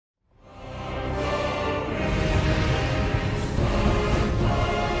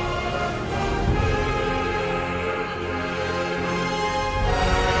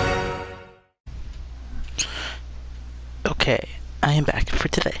Okay, I am back for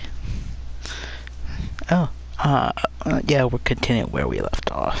today. Oh, yeah, we're continuing where we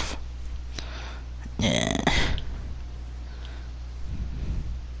left off. Yeah.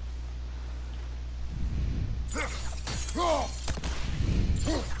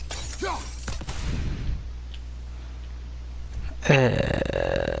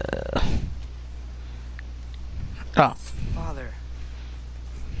 Oh. Father,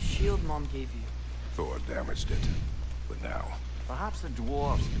 the shield Mom gave you. Thor damaged it, but now, Perhaps the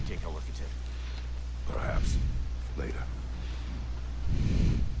dwarves could take a look at it. perhaps, later.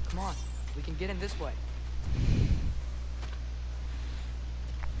 Come on, we can get in this way.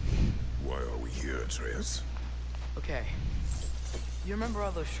 Why are we here, Atreus? Okay. You remember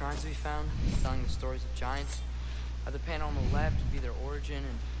all those shrines we found, telling the stories of giants? How the panel on the left would be their origin, and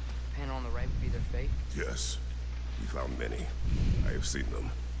the panel on the right would be their fate? Yes, we found many. I have seen them.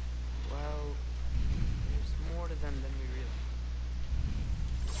 Well, there's more to them than we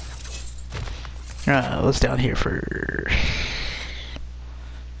realize. What's down here for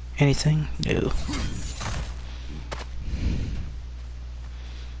anything? No.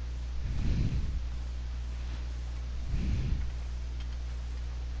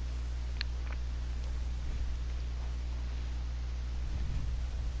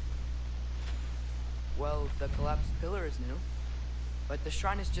 Well, the collapsed pillar is new, but the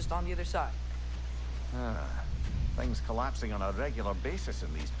shrine is just on the other side. Things collapsing on a regular basis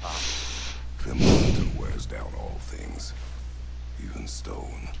in these parts. Winter wears down all things, even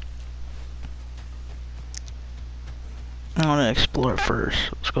stone. I want to explore first.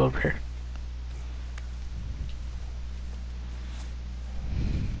 Let's go over here.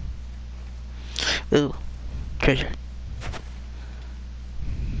 Ooh, treasure.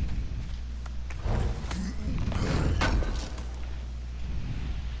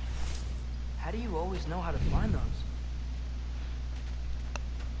 How do you always know how to find those?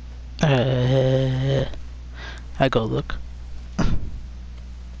 I go look.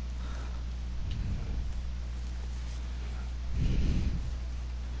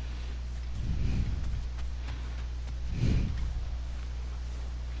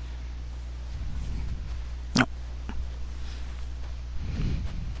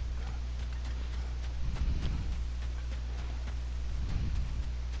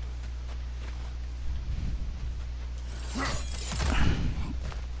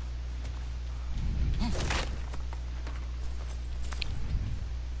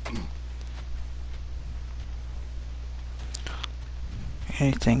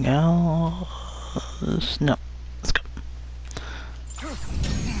 Anything else? No. Let's go.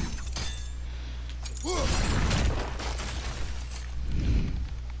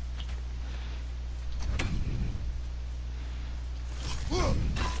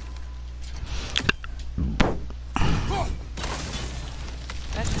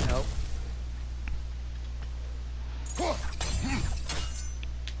 That should help.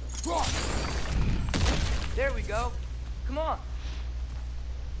 There we go. Come on.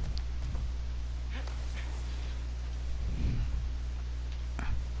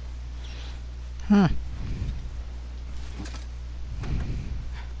 Hmm.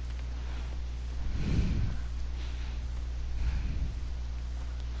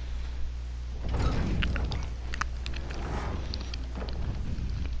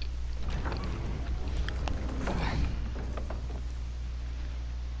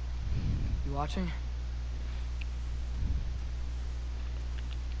 You watching?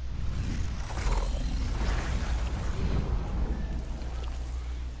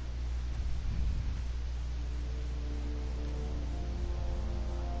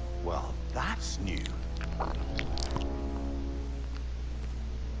 Well, that's new. Come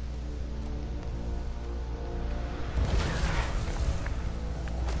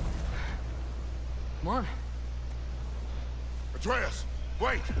on. Atreus,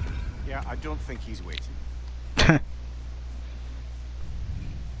 wait! Yeah, I don't think he's waiting.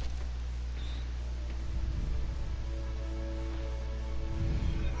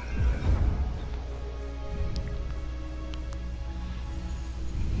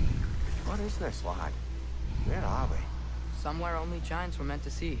 What is this, lad? Where are we? Somewhere only giants were meant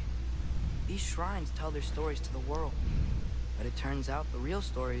to see. These shrines tell their stories to the world. But it turns out the real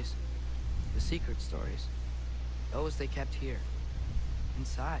stories, the secret stories, those they kept here,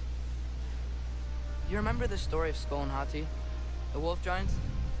 inside. You remember the story of Skull and Hati, the wolf giants?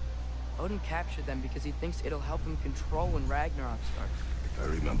 Odin captured them because he thinks it'll help him control when Ragnarok starts. I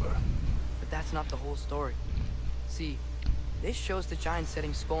remember. But that's not the whole story. See, this shows the giants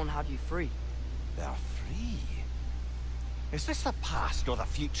setting Skull and Hati free. They're free. Is this the past or the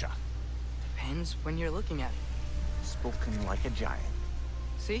future? Depends when you're looking at it. spoken like a giant.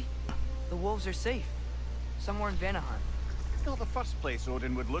 See? The wolves are safe. Somewhere in Vanaheim. Not the first place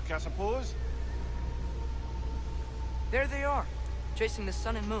Odin would look, I suppose. There they are, chasing the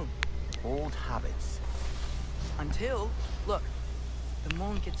sun and moon. Old habits. Until, look, the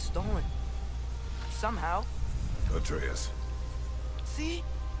moon gets stolen. Somehow. Atreus. See?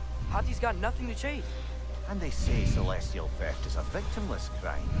 Hati's got nothing to chase. And they say celestial theft is a victimless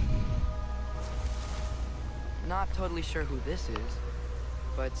crime. Not totally sure who this is,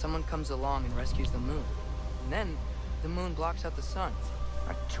 but someone comes along and rescues the moon. And then, the moon blocks out the sun.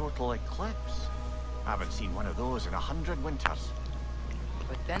 A total eclipse. Haven't seen one of those in 100 winters.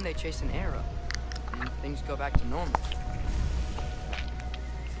 But then they chase an arrow, and things go back to normal.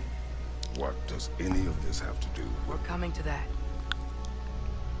 What does any of this have to do We're with... coming to that.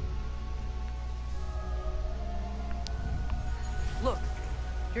 Look,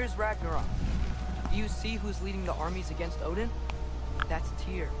 here's Ragnarok. Do you see who's leading the armies against Odin? That's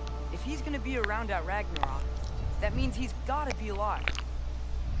Tyr. If he's gonna be around at Ragnarok, that means he's gotta be alive.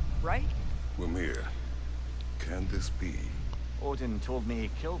 Right? Mimir, can this be? Odin told me he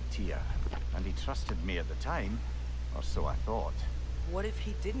killed Tyr, and he trusted me at the time, or so I thought. What if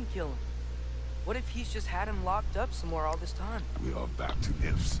he didn't kill him? What if he's just had him locked up somewhere all this time? We are back to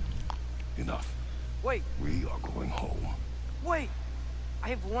ifs. Enough. Wait, We are going home. wait! I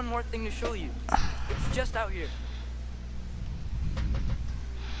have one more thing to show you. It's just out here.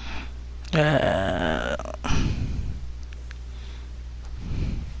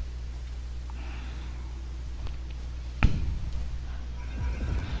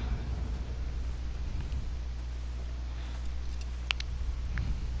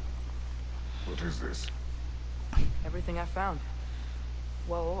 What is this? Everything I found.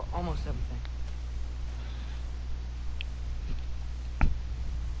 Well, almost everything.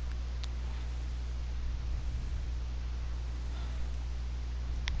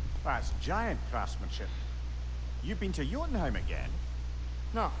 That's giant craftsmanship. You've been to Jotunheim again?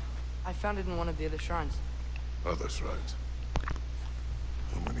 No, I found it in one of the other shrines. Other shrines.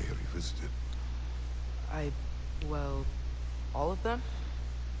 How many have you visited? Well, all of them?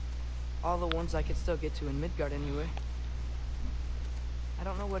 All the ones I could still get to in Midgard anyway. I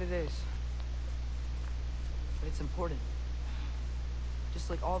don't know what it is. But it's important. Just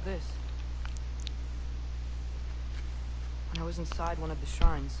like all this. When I was inside one of the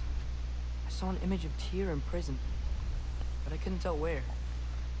shrines, I saw an image of Tyr in prison. But I couldn't tell where.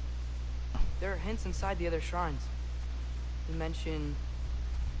 There are hints inside the other shrines. They mention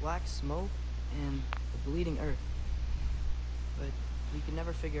black smoke and the bleeding earth. But we could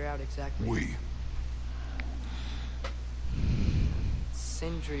never figure out exactly. We.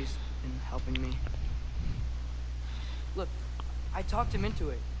 Sindri's been helping me. Look, I talked him into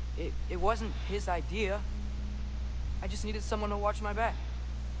it. It wasn't his idea. I just needed someone to watch my back.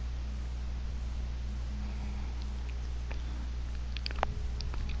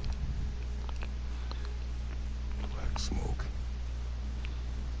 Black smoke.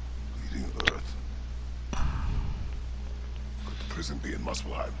 Bleeding earth. Could the prison be in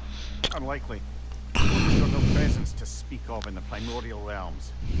Muspelheim? Unlikely. Odin's got no presence to speak of in the primordial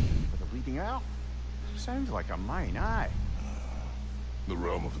realms. But the bleeding earth? Sounds like a mine, aye. The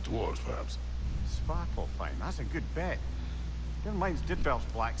realm of the dwarves, perhaps. Svartalfheim, that's a good bet. Their mines did belch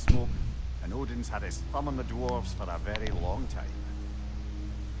black smoke, and Odin's had his thumb on the dwarves for a very long time.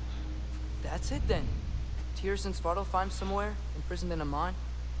 That's it then. Tyr's in Svartalfheim somewhere, imprisoned in a mine.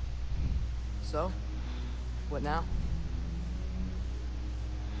 So, what now?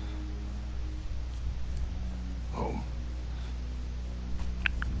 Home.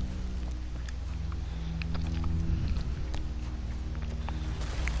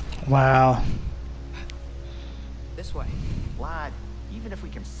 Wow. This way. Lad, even if we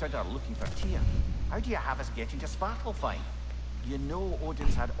consider looking for Tyr, how do you have us getting to Svartalfheim? You know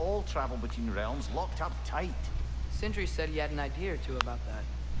Odin's had all travel between realms locked up tight. Sindri said he had an idea or two about that.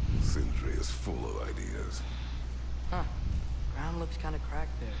 Sindri is full of ideas. Huh. Ground looks kind of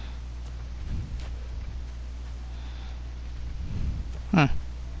cracked there.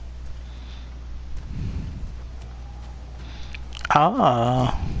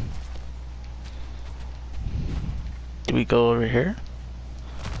 Ah. Do we go over here?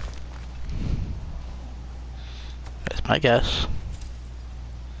 That's my guess.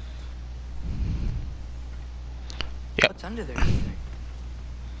 Yep. What's under there? Do you think?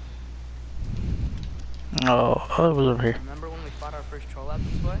 Oh, it was over here. Remember when we fought our first troll out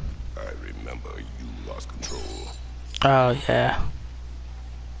this way? I remember you lost control. Oh, yeah.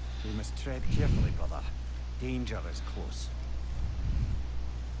 We must tread carefully, brother. Danger is close.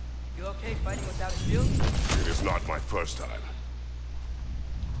 You okay fighting without a shield? It is not my first time.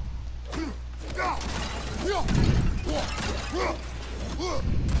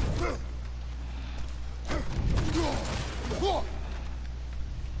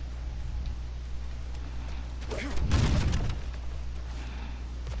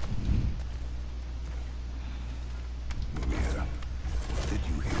 Mimir, what did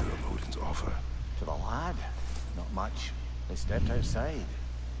you hear of Odin's offer? To the lad? Not much. They stepped outside.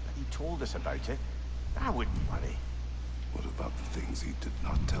 But he told us about it. I wouldn't worry. What about the things he did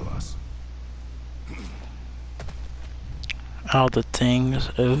not tell us? All the things.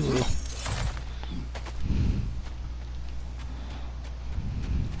 Ooh.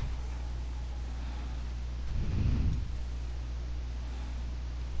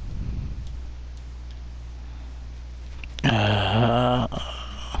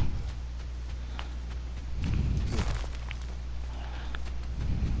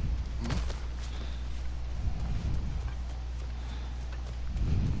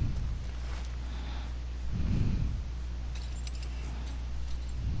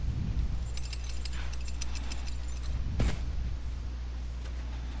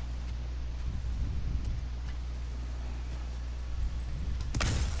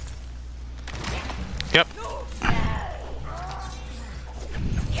 Yep.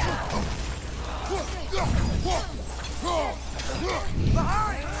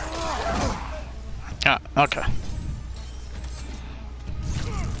 Ah, okay.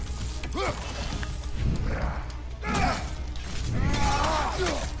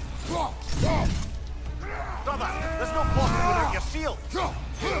 Brother, there's no blocking without your shield.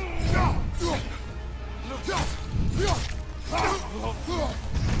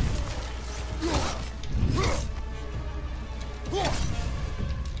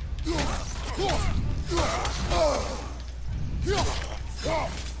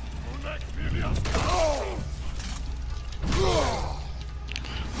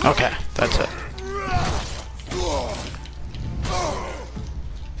 Okay, that's it.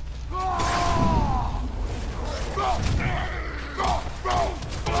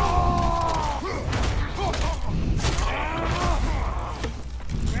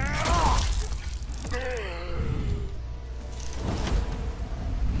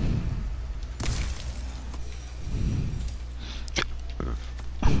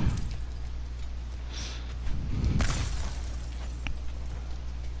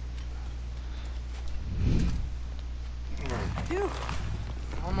 Phew.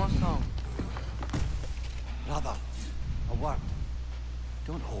 Almost home. Brother, a word.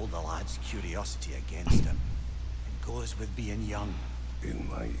 Don't hold the lad's curiosity against him. It goes with being young. In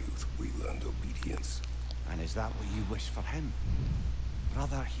my youth, we learned obedience. And is that what you wish for him?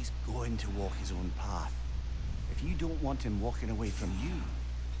 Brother, he's going to walk his own path. If you don't want him walking away from you,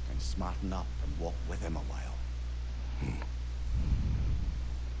 then smarten up and walk with him a while.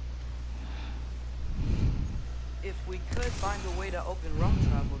 If we could find a way to open roam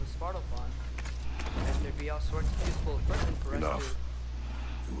travel to Svartalfheim, then there'd be all sorts of useful equipment for us Enough.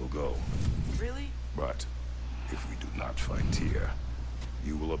 We will go. to... Really? But if we do not find Tyr,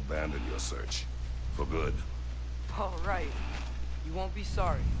 you will abandon your search. For good. All right. You won't be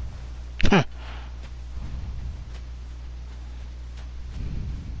sorry. Kratos!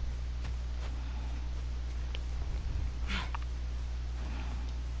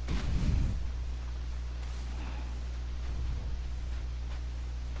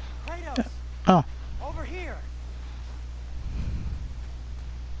 Oh. Over here!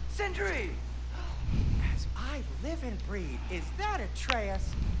 Sindri! As I live and breathe, is that Atreus?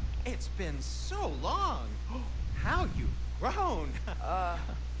 It's been so long. How you've grown.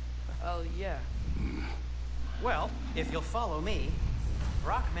 Oh, yeah. Well, if you'll follow me,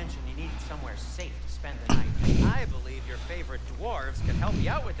 Brock mentioned you needed somewhere safe to spend the night. I believe your favorite dwarves can help you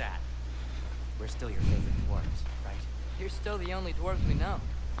out with that. We're still your favorite dwarves, right? You're still the only dwarves we know.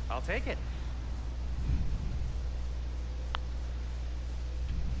 I'll take it.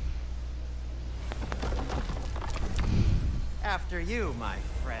 After you, my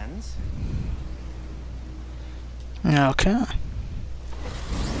friends. Okay.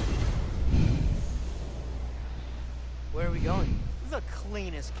 Where are we going? The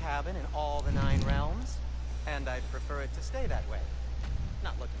cleanest cabin in all the 9 realms. And I'd prefer it to stay that way.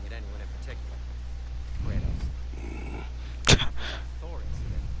 Not looking at anyone in particular. Kratos. After that Thor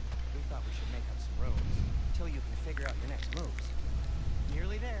incident, we thought we should make up some rooms until you can figure out your next moves.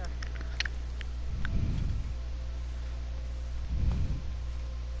 Nearly there.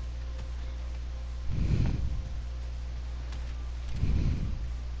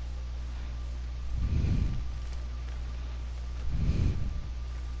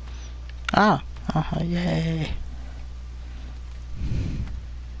 Ah, yay.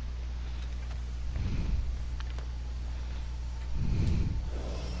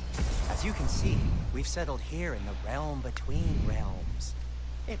 As you can see, we've settled here in the realm between realms.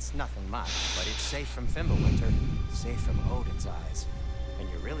 It's nothing much, but it's safe from Fimbulwinter, safe from Odin's eyes. And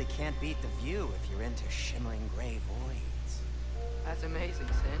you really can't beat the view if you're into shimmering gray voids. That's amazing,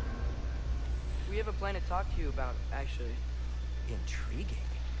 Sin. We have a plan to talk to you about, actually. Intriguing.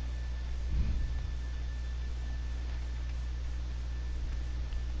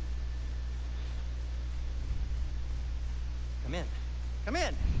 Come in. Come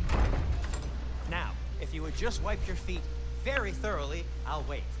in! Now, if you would just wipe your feet very thoroughly, I'll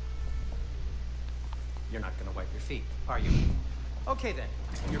wait. You're not gonna wipe your feet, are you? Okay then.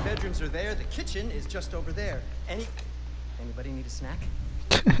 Your bedrooms are there, the kitchen is just over there. Anybody need a snack?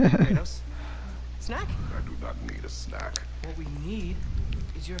 Kratos? Snack? I do not need a snack. What we need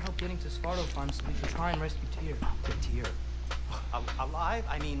is your help getting to Svartalfheim so we can try and rescue Tyr. The Tyr. Alive?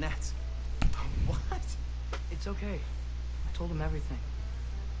 I mean, that's... What? It's okay. I told him everything.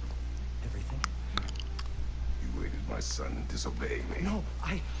 Everything? You aided my son disobeying me. No,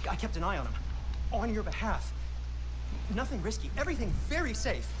 I kept an eye on him. On your behalf. Nothing risky. Everything very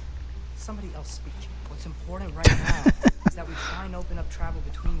safe. Somebody else speak. What's important right now is that we try and open up travel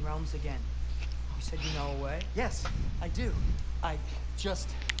between realms again. You said you know a way? Yes, I do.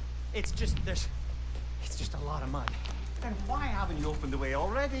 It's just a lot of mud. Then why haven't you opened the way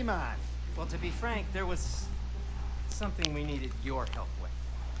already, man? Well, to be frank, there was something we needed your help with.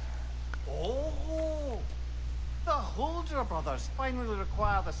 Oh! The Holder brothers finally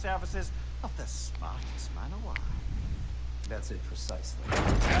require the services of the smartest man alive. That's it precisely.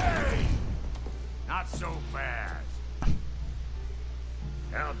 Hey! Not so fast.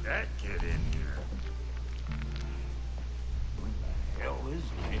 How'd that get in here? What the hell is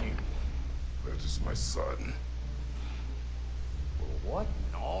he? That is my son. Well, what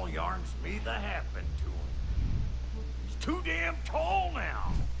in all yarns me that happened to him? He's too damn tall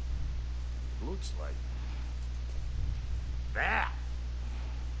now. Looks like that.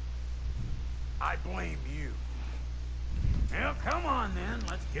 I blame you. Well, come on then.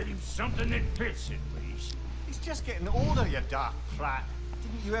 Let's get him something that fits at least. He's just getting older, you daft prat.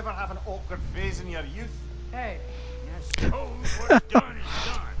 Didn't you ever have an awkward phase in your youth? Hey, I suppose what's done is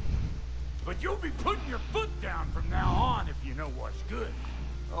done. But you'll be putting your foot down from now on if you know what's good.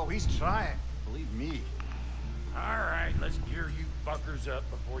 Oh, he's trying. Believe me. All right, let's gear you fuckers up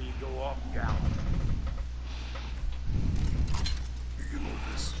before you go off gallop. Do you know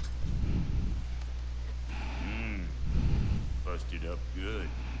this? Busted up good.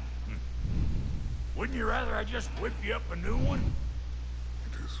 Wouldn't you rather I just whip you up a new one?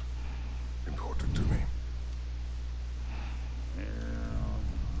 It is important to me. Well,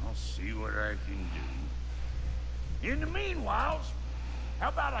 I'll see what I can do. In the meanwhile, how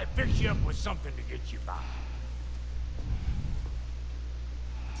about I fix you up with something to get you by?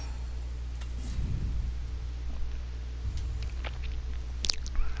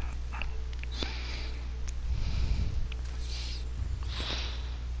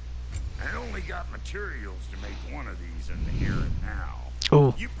 I only got materials to make one of these in the here and now.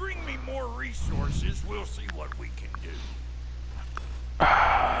 Oh. You bring me more resources, we'll see what we can do.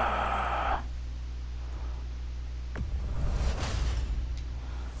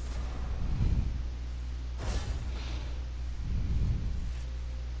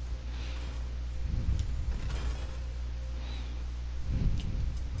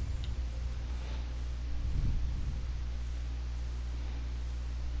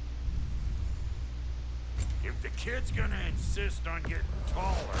 If the kid's gonna insist on getting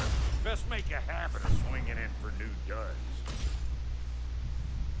taller, best make a habit of swinging in for new duds.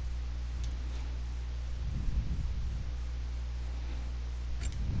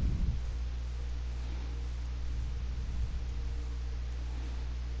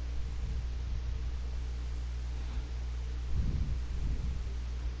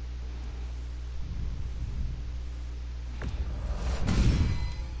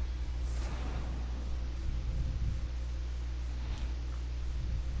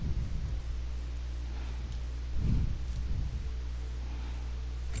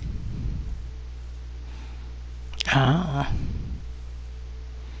 Ah.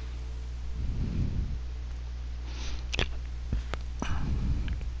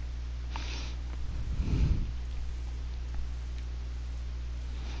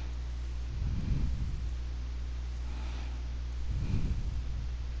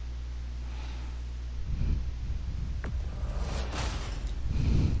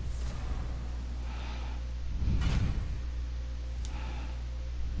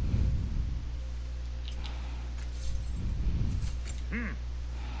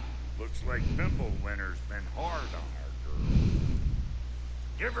 Looks like Winter's been hard on our girl.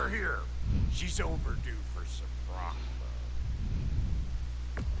 Give her here. She's overdue for some rock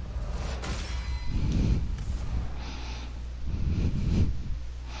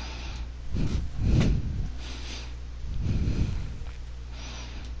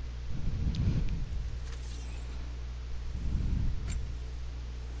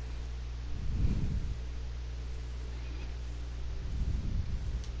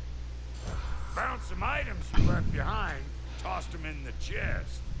Found some items you left behind, tossed them in the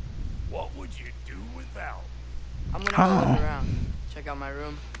chest. What would you do without? I'm gonna go look around. Check out my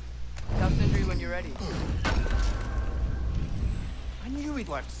room. Tell Sindri when you're ready. I knew he'd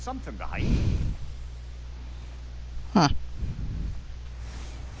left something behind. Huh.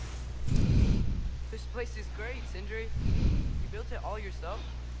 This place is great, Sindri. You built it all yourself?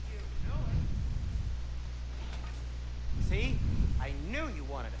 See? I knew you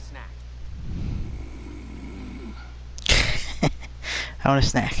wanted a snack. I want a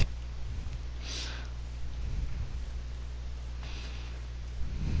snack.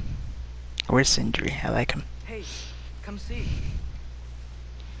 Where's Sindri? I like him. Hey, come see.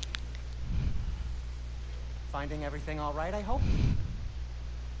 Finding everything all right, I hope?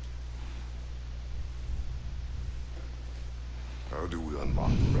 How do we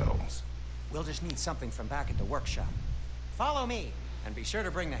unlock the realms? We'll just need something from back at the workshop. Follow me, and be sure to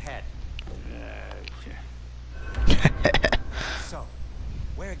bring the head. So,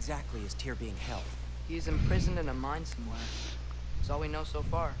 where exactly is Tyr being held? He's imprisoned in a mine somewhere. That's all we know so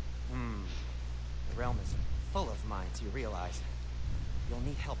far. The realm is full of mines, you realize. You'll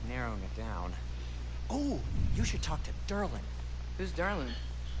need help narrowing it down. Oh, you should talk to Derlin. Who's Darlin?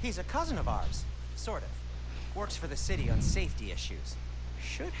 He's a cousin of ours, sort of. Works for the city on safety issues.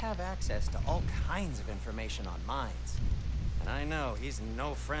 Should have access to all kinds of information on mines. And I know he's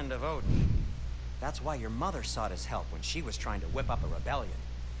no friend of Odin. That's why your mother sought his help when she was trying to whip up a rebellion.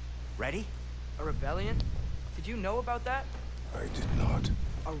 Ready? A rebellion? Did you know about that? I did not.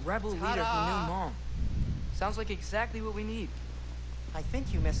 A rebel leader who knew Mom. Sounds like exactly what we need. I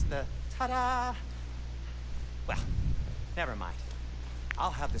think you missed the ta-da. Well, never mind.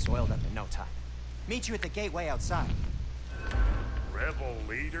 I'll have this oiled up in no time. Meet you at the gateway outside. Rebel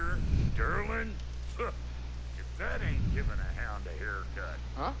leader? Derlin? If that ain't giving a hound a haircut.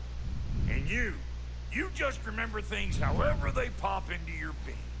 Huh? And you just remember things however they pop into your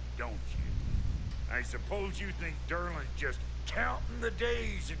being, don't you? I suppose you think Derlin's just counting the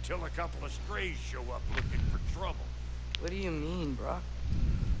days until a couple of strays show up looking for trouble. What do you mean, Brock?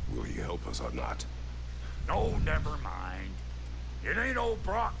 Will you help us or not? No, never mind. It ain't old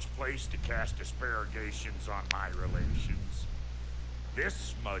Brock's place to cast aspersions on my relations. This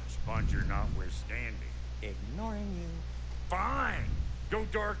smudge sponger notwithstanding. Ignoring you. Fine. Go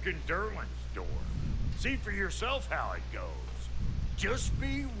darken Derlin's door. See for yourself how it goes. Just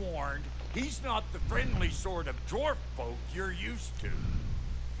be warned, he's not the friendly sort of dwarf folk you're used to.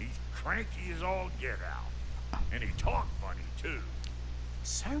 He's cranky as all get out. And he talk funny, too.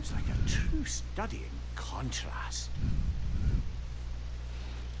 Sounds like a true study in contrast.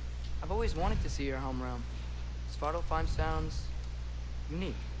 I've always wanted to see your home realm. Svartalfheim sounds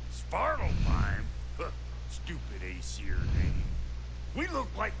unique. Svartalfheim? Huh, stupid Aesir name. We look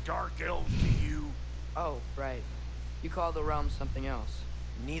like dark elves to you. Oh, right. You call the realm something else.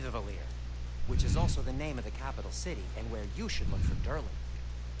 Nidavellir, which is also the name of the capital city and where you should look for Derlin.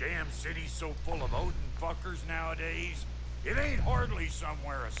 Damn city's so full of Odin fuckers nowadays. It ain't hardly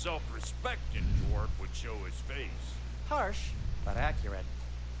somewhere a self-respecting dwarf would show his face. Harsh, but accurate.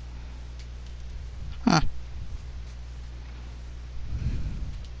 Huh.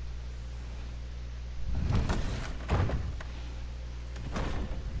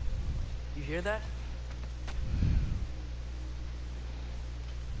 You hear that?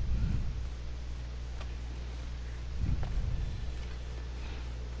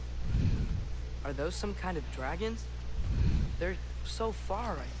 Are those some kind of dragons? They're so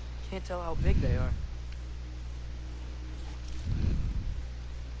far, I can't tell how big they are.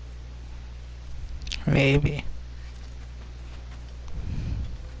 Maybe.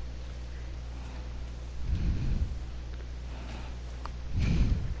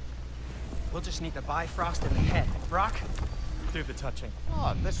 We'll just need the Bifrost in the head. Brock, do the touching.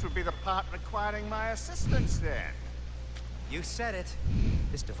 Oh, this would be the part requiring my assistance then. You said it.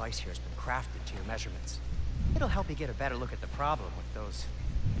 This device here has been crafted to your measurements. It'll help you get a better look at the problem with those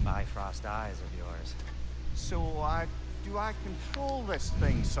Bifrost eyes of yours. So, do I control this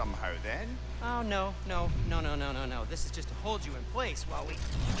thing somehow then? Oh, no. This is just to hold you in place while we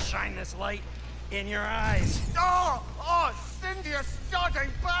shine this light. In your eyes. Oh! Oh! Cindy, you starting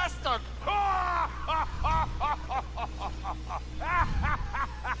bastard!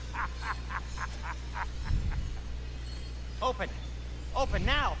 Open! Open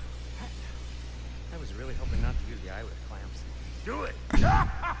now! I was really hoping not to use the eyelid clamps. Do it.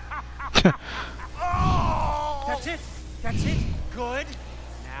 Oh! That's it! That's it! Good!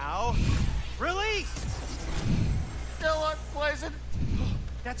 Now, release! Still unpleasant.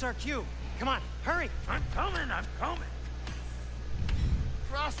 That's our cue. Come on, hurry! I'm coming.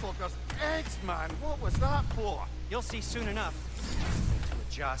 Crosswalkers, eggs, man. What was that for? You'll see soon enough. Need to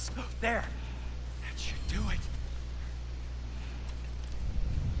adjust. There! That should do it.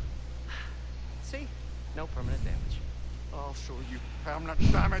 See? No permanent damage. I'll show you permanent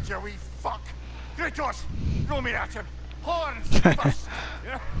damage, you wee fuck. Kratos, throw me at him. Horns first.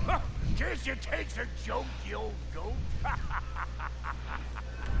 Guess you takes a joke, you old goat.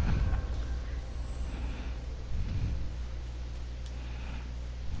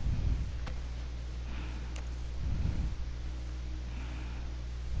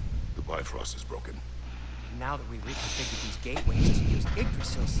 The Bifrost is broken. Now that we've reconfigured these gateways to use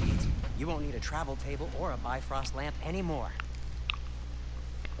Yggdrasil seeds, you won't need a travel table or a Bifrost lamp anymore.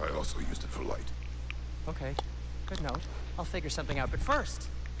 I also used it for light. Okay, good note. I'll figure something out, but first,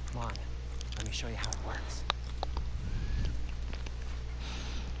 come on, let me show you how it works.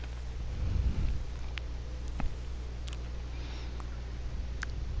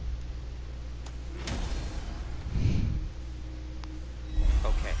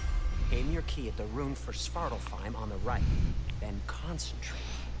 Okay, aim your key at the rune for Svartalfheim on the right, then concentrate.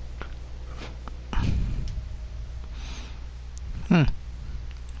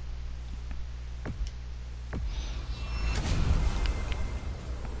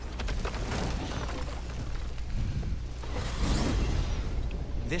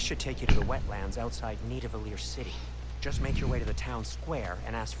 This should take you to the wetlands outside Nidavellir City. Just make your way to the town square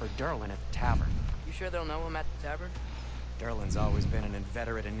and ask for Durlin at the tavern. You sure they'll know him at the tavern? Durlin's always been an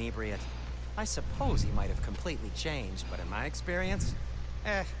inveterate inebriate. I suppose he might have completely changed, but in my experience,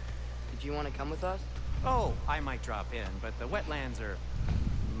 Did you want to come with us? Oh, I might drop in, but the wetlands are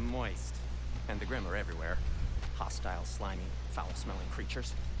moist. And the Grim are everywhere. Hostile, slimy, foul-smelling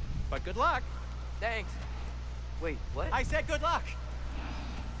creatures. But good luck! Thanks. Wait, what? I said good luck!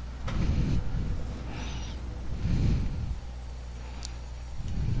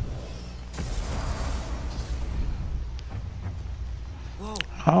 Whoa.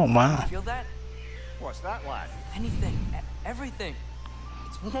 Oh, wow. You feel that? What's that, lad? Anything. Everything.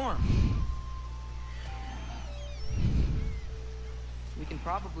 It's warm. We can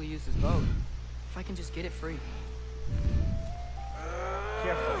probably use this boat. If I can just get it free.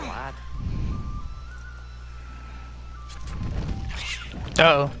 Careful, lad.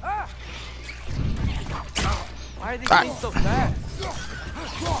 Uh-oh. Ah! Why are these things so fast?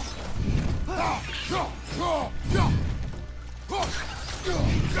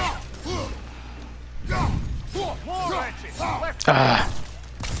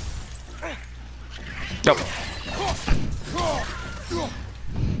 Nope.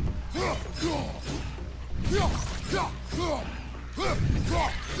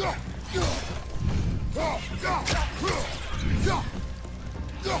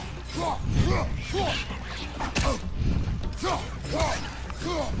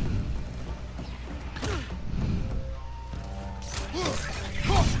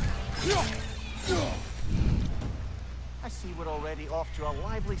 I see we're already off to a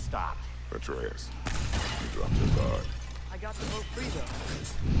lively start. Atreus, you dropped your guard. I got the boat free though.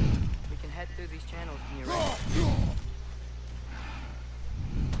 We can head through these channels when you're ready.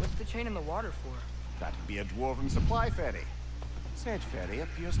 What's the chain in the water for? That'd be a dwarven supply ferry. Said ferry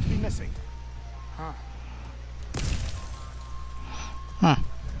appears to be missing. Huh. Huh.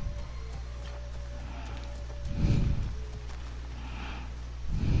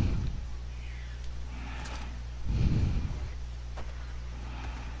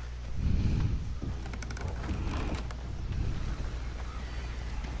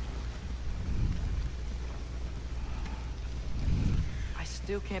 I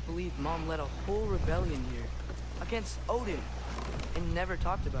still can't believe Mom led a whole rebellion here. Against Odin. And never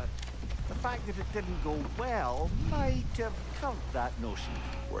talked about it. The fact that it didn't go well might have covered that notion.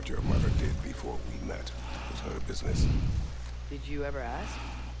 What your mother did before we met was her business. Did you ever ask?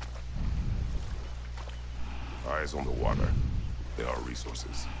 Eyes on the water. There are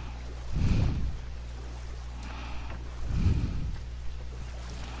resources.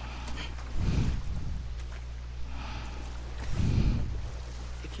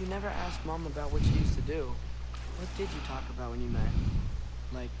 If you never asked Mom about what she used to do, what did you talk about when you met?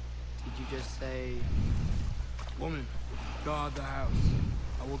 Like, Did you just say... Woman, guard the house.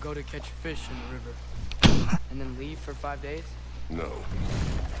 I will go to catch fish in the river. And then leave for 5 days? No.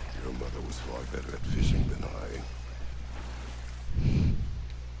 Your mother was far better at fishing than I.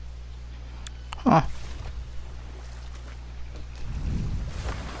 Huh.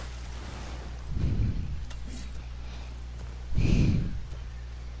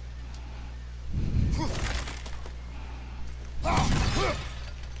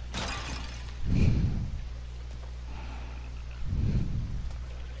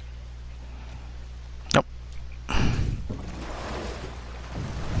 Nope.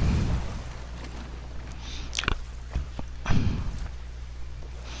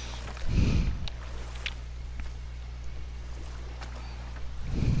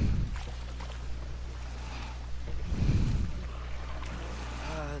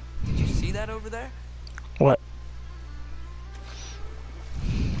 Did you see that over there? What?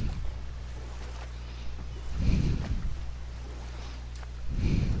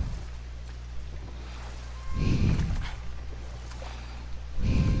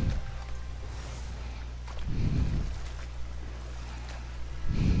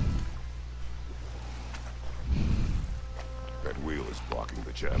 That wheel is blocking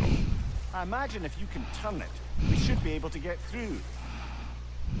the channel. I imagine if you can turn it, we should be able to get through.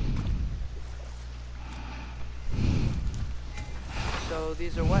 So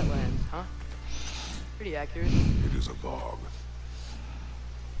these are wetlands, huh? Pretty accurate. It is a bog.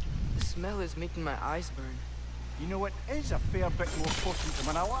 The smell is making my eyes burn. You know, it is a fair bit more potent than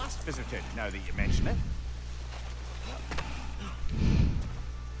when I last visited, now that you mention it.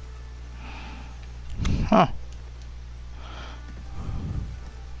 Huh.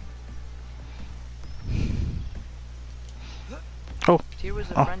 Oh. Tyr was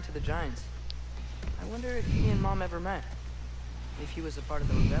a friend to the Giants. I wonder if he and Mom ever met. If he was a part of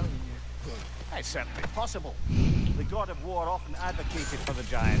the rebellion here. It's certainly possible. The god of war often advocated for the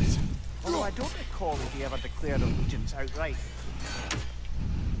Giants. Although I don't recall if he ever declared allegiance outright.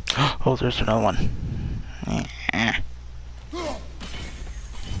 Oh, there's another one.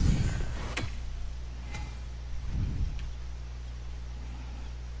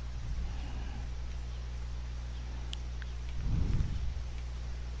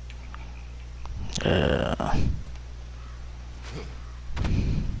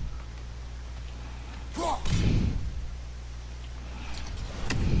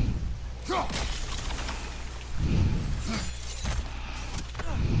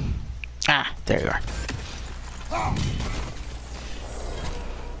 Ah, there you are.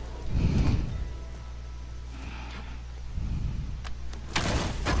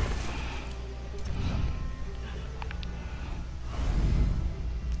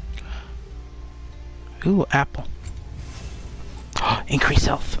 Ooh, apple. Increase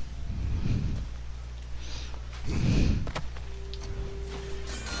health.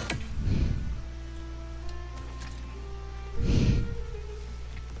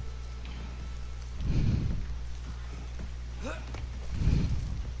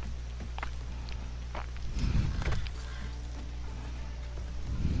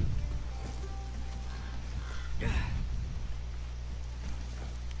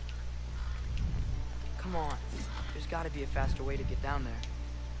 Come on. There's gotta be a faster way to get down there.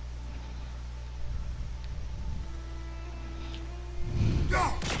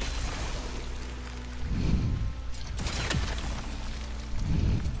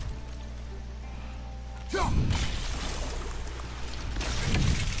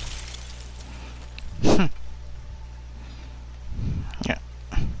 Yeah.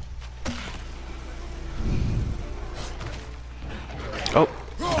 Oh.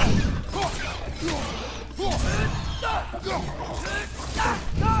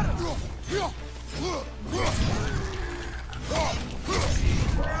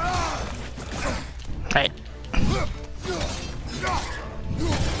 Hey.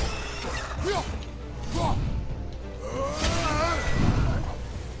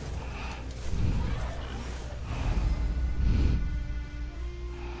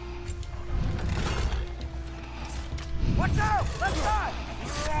 Watch out! Left side!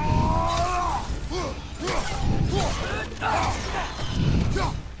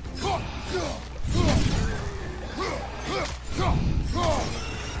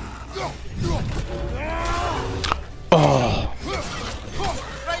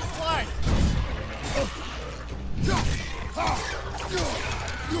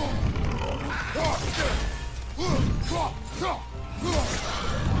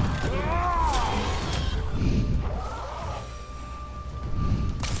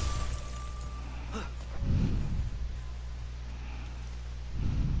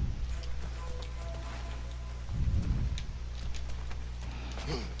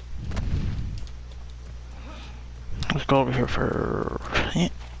 Let's go over here for... Yeah.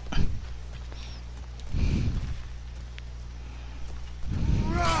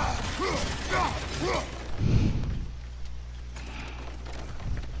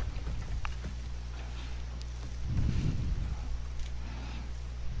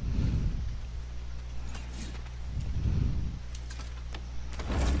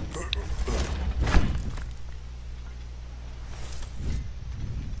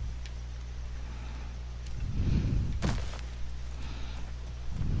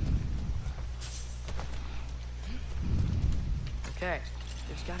 Okay,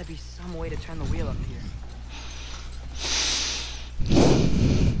 there's gotta be some way to turn the wheel up here.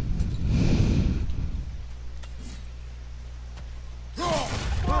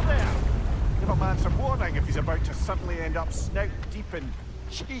 Well there! Give a man some warning if he's about to suddenly end up snout deep in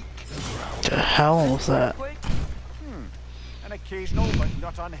cheek. The hell was that? Quick. An occasional but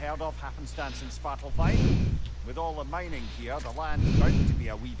not unheard of happenstance in Svartalfheim. With all the mining here, the land's bound to be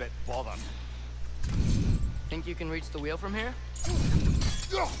a wee bit bothered. Think you can reach the wheel from here?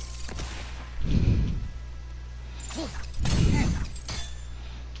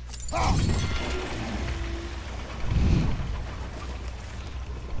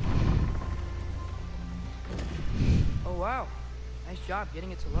 Oh wow, nice job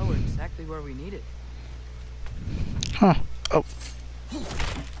getting it to lower exactly where we need it. Huh. Oh.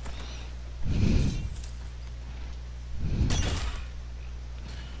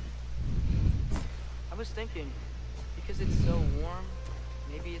 I was thinking, because it's so warm,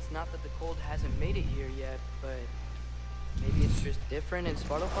 maybe it's not that the cold hasn't made it here yet, but maybe it's just different in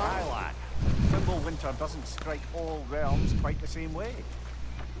Svartalfheim? Aye, lad. Thimble winter doesn't strike all realms quite the same way.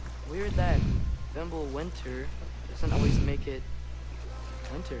 Weird that Thimble winter doesn't always make it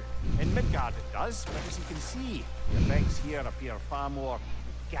winter. In Midgard it does, but as you can see, the effects here appear far more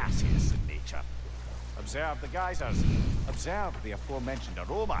gaseous in nature. Observe the geysers. Observe the aforementioned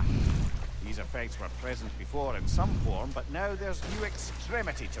aroma. These effects were present before in some form, but now there's new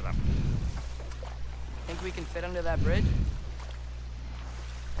extremity to them. Think we can fit under that bridge?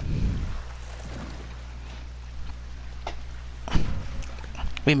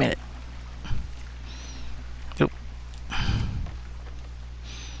 We made it. Nope.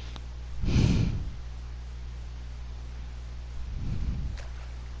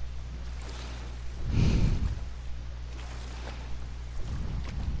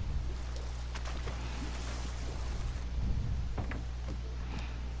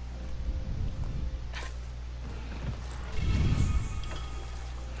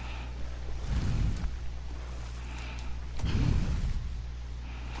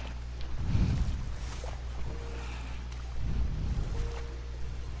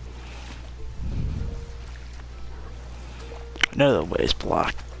 Another way is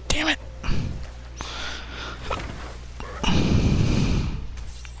blocked. Damn it.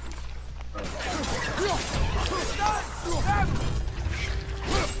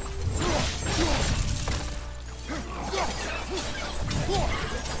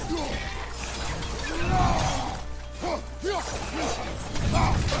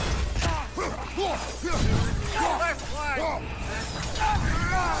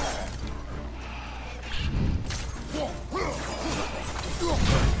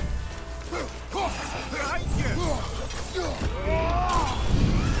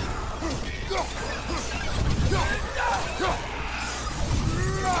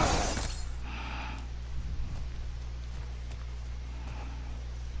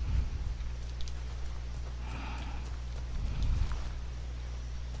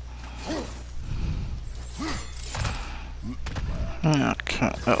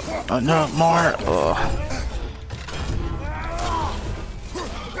 Okay. Oh, no more. Oh.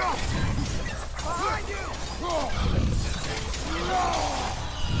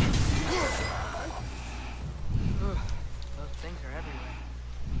 Those things are everywhere.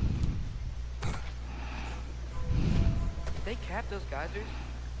 Did they cap those geysers?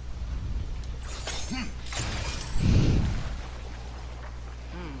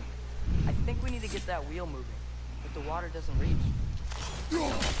 I think we need to get that wheel moving, but the water doesn't reach.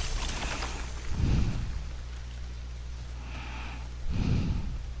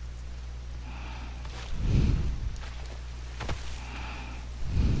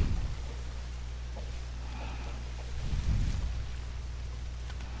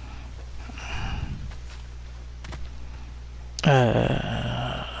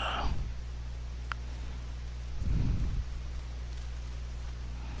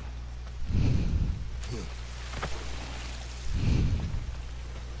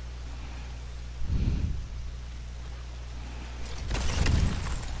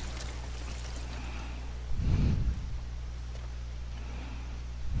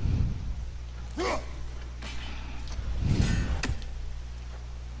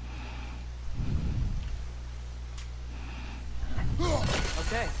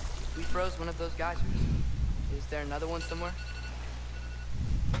 Okay, we froze one of those geysers. Is there another one somewhere?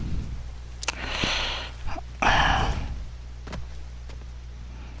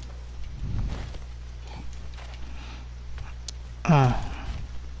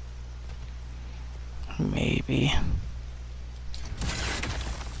 Maybe.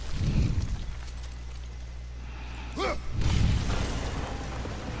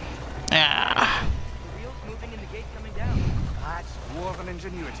 Ah. The wheel's moving and the gate's coming down. That's dwarven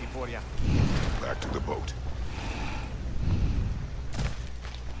ingenuity for you. Back to the boat.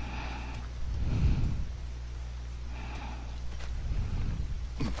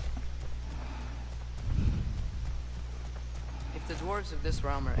 If the dwarves of this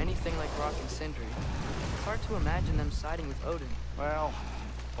realm are anything like Rock and Sindri, it's hard to imagine them siding with Odin. Well,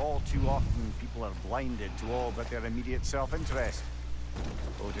 all too often people are blinded to all but their immediate self-interest.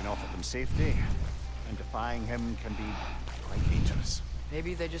 Odin offered them safety, and defying him can be quite dangerous.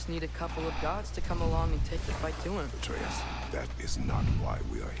 Maybe they just need a couple of gods to come along and take the fight to him. Atreus, that is not why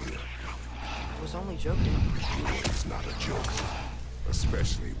we are here. I was only joking. It's not a joke,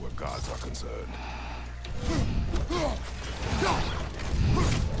 especially where gods are concerned.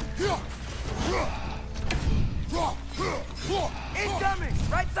 Incoming!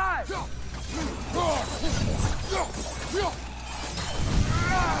 Right side!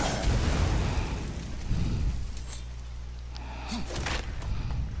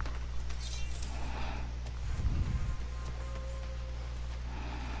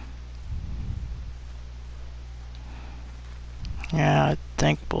 Yeah, I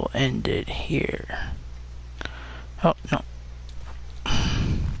think we'll end it here. Oh, no.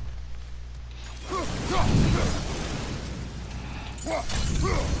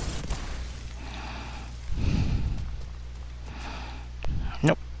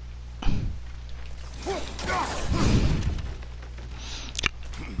 Nope.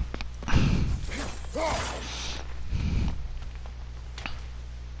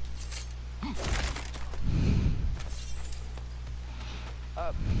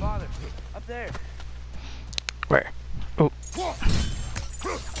 Father, up there. Where? Oh.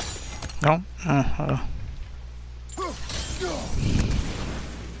 No?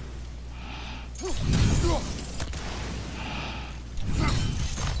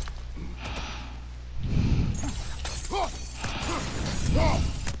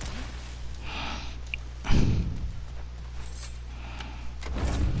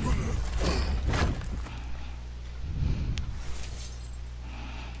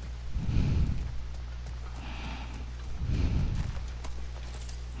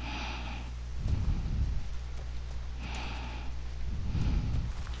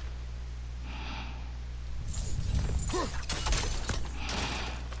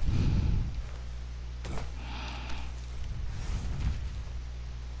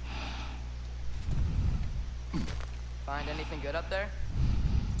 Find anything good up there?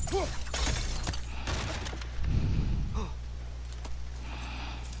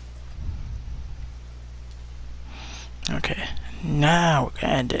 Okay, now we're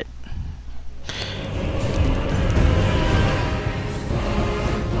gonna end it.